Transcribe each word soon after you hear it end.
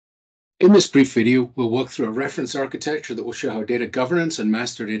In this brief video, we'll walk through a reference architecture that will show how data governance and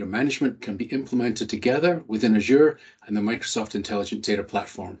master data management can be implemented together within Azure and the Microsoft Intelligent Data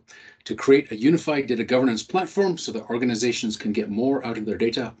Platform to create a unified data governance platform so that organizations can get more out of their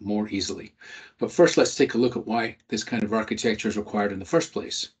data more easily. But first, let's take a look at why this kind of architecture is required in the first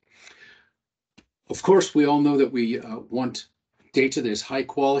place. Of course, we all know that we want data that is high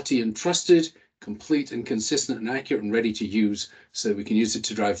quality and trusted, complete and consistent and accurate and ready to use so that we can use it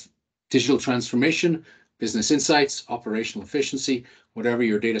to drive digital transformation, business insights, operational efficiency, whatever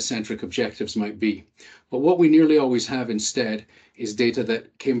your data-centric objectives might be. But what we nearly always have instead is data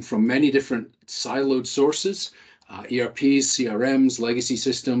that came from many different siloed sources, ERPs, CRMs, legacy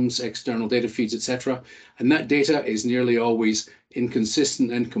systems, external data feeds, etc. And that data is nearly always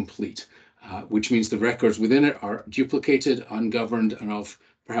inconsistent and incomplete, which means the records within it are duplicated, ungoverned, and of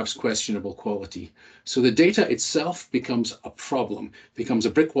perhaps questionable quality. So the data itself becomes a problem, becomes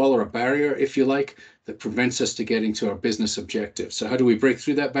a brick wall or a barrier, if you like, that prevents us to getting to our business objectives. So how do we break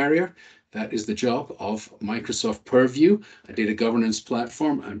through that barrier? That is the job of Microsoft Purview, a data governance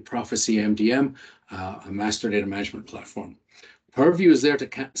platform, and Profisee MDM, a master data management platform. Purview is there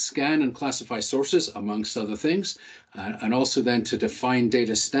to scan and classify sources, amongst other things, and also then to define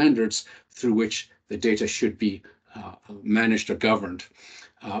data standards through which the data should be managed or governed.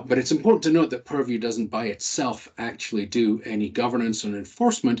 But it's important to note that Purview doesn't by itself actually do any governance and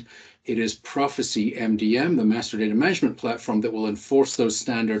enforcement. It is Profisee MDM, the master data management platform, that will enforce those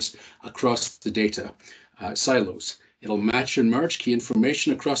standards across the data silos. It'll match and merge key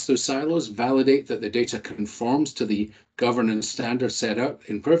information across those silos, validate that the data conforms to the governance standards set out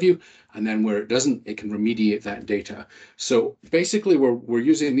in Purview, and then where it doesn't, it can remediate that data. So basically, we're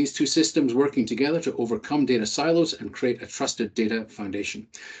using these two systems working together to overcome data silos and create a trusted data foundation.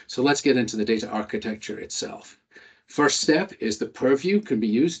 So let's get into the data architecture itself. First step is that Purview can be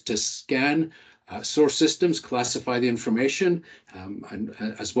used to scan source systems, classify the information, and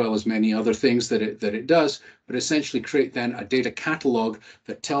as well as many other things that it does, but essentially create then a data catalog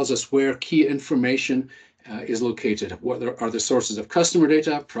that tells us where key information is located, what are the sources of customer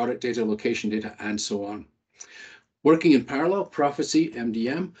data, product data, location data, and so on. Working in parallel, Profisee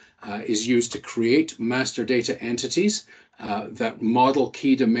MDM is used to create master data entities that model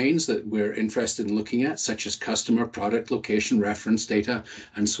key domains that we're interested in looking at, such as customer, product, location, reference data,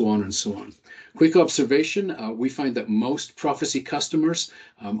 and so on and so on. Quick observation, we find that most Profisee customers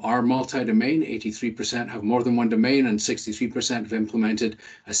are multi-domain. 83% have more than one domain and 63% have implemented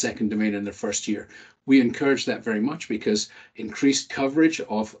a second domain in their first year. We encourage that very much because increased coverage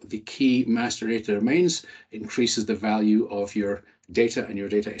of the key master data domains increases the value of your data and your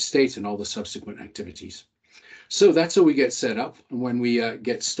data estate and all the subsequent activities. So that's how we get set up. And when we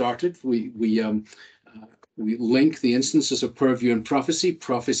get started, we link the instances of Purview and Profisee.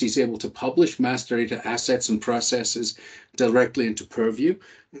 Profisee is able to publish master data assets and processes directly into Purview.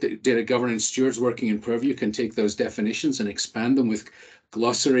 The data governance stewards working in Purview can take those definitions and expand them with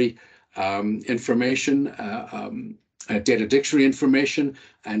glossary information, data dictionary information,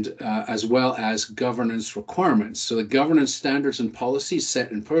 and as well as governance requirements. So the governance standards and policies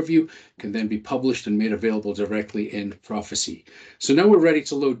set in Purview can then be published and made available directly in Profisee. So now we're ready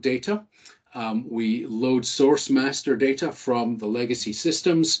to load data. We load source master data from the legacy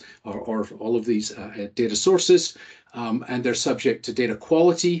systems or all of these data sources, and they're subject to data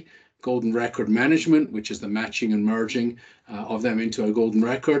quality, golden record management, which is the matching and merging of them into a golden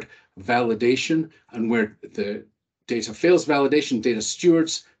record, validation, and where the data fails validation, data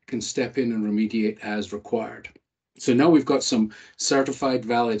stewards can step in and remediate as required. So now we've got some certified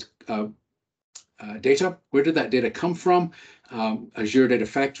valid data. Where did that data come from? Azure Data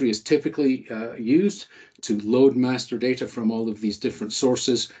Factory is typically used to load master data from all of these different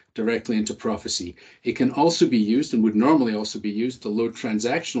sources directly into Profisee. It can also be used, and would normally also be used, to load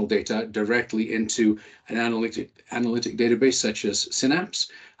transactional data directly into an analytic database such as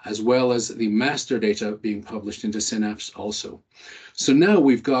Synapse, as well as the master data being published into Synapse also. So now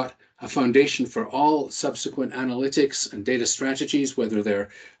we've got a foundation for all subsequent analytics and data strategies, whether they're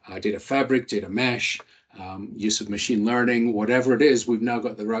data fabric, data mesh, use of machine learning, whatever it is, we've now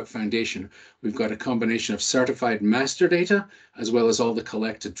got the right foundation. We've got a combination of certified master data, as well as all the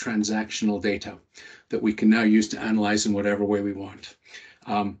collected transactional data that we can now use to analyze in whatever way we want.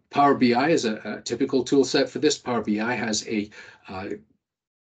 Power BI is a typical tool set for this. Power BI has a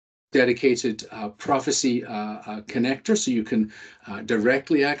dedicated Profisee connector, so you can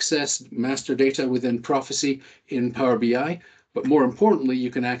directly access master data within Profisee in Power BI. But more importantly, you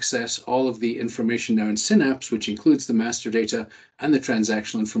can access all of the information now in Synapse, which includes the master data and the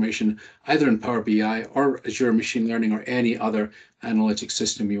transactional information, either in Power BI or Azure Machine Learning or any other analytics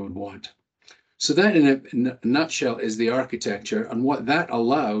system you would want. So that in a nutshell is the architecture. And what that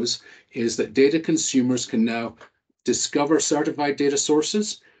allows is that data consumers can now discover certified data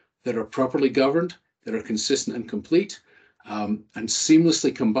sources that are properly governed, that are consistent and complete, and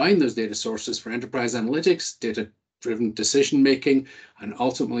seamlessly combine those data sources for enterprise analytics, data-driven decision-making, and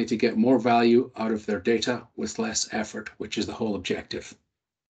ultimately to get more value out of their data with less effort, which is the whole objective.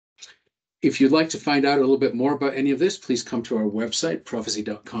 If you'd like to find out a little bit more about any of this, please come to our website,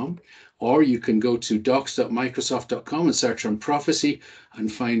 profisee.com, or you can go to docs.microsoft.com and search on Profisee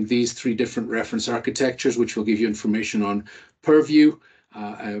and find these 3 different reference architectures, which will give you information on Purview,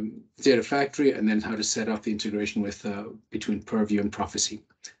 Data Factory, and then how to set up the integration with between Purview and Profisee.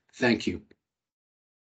 Thank you.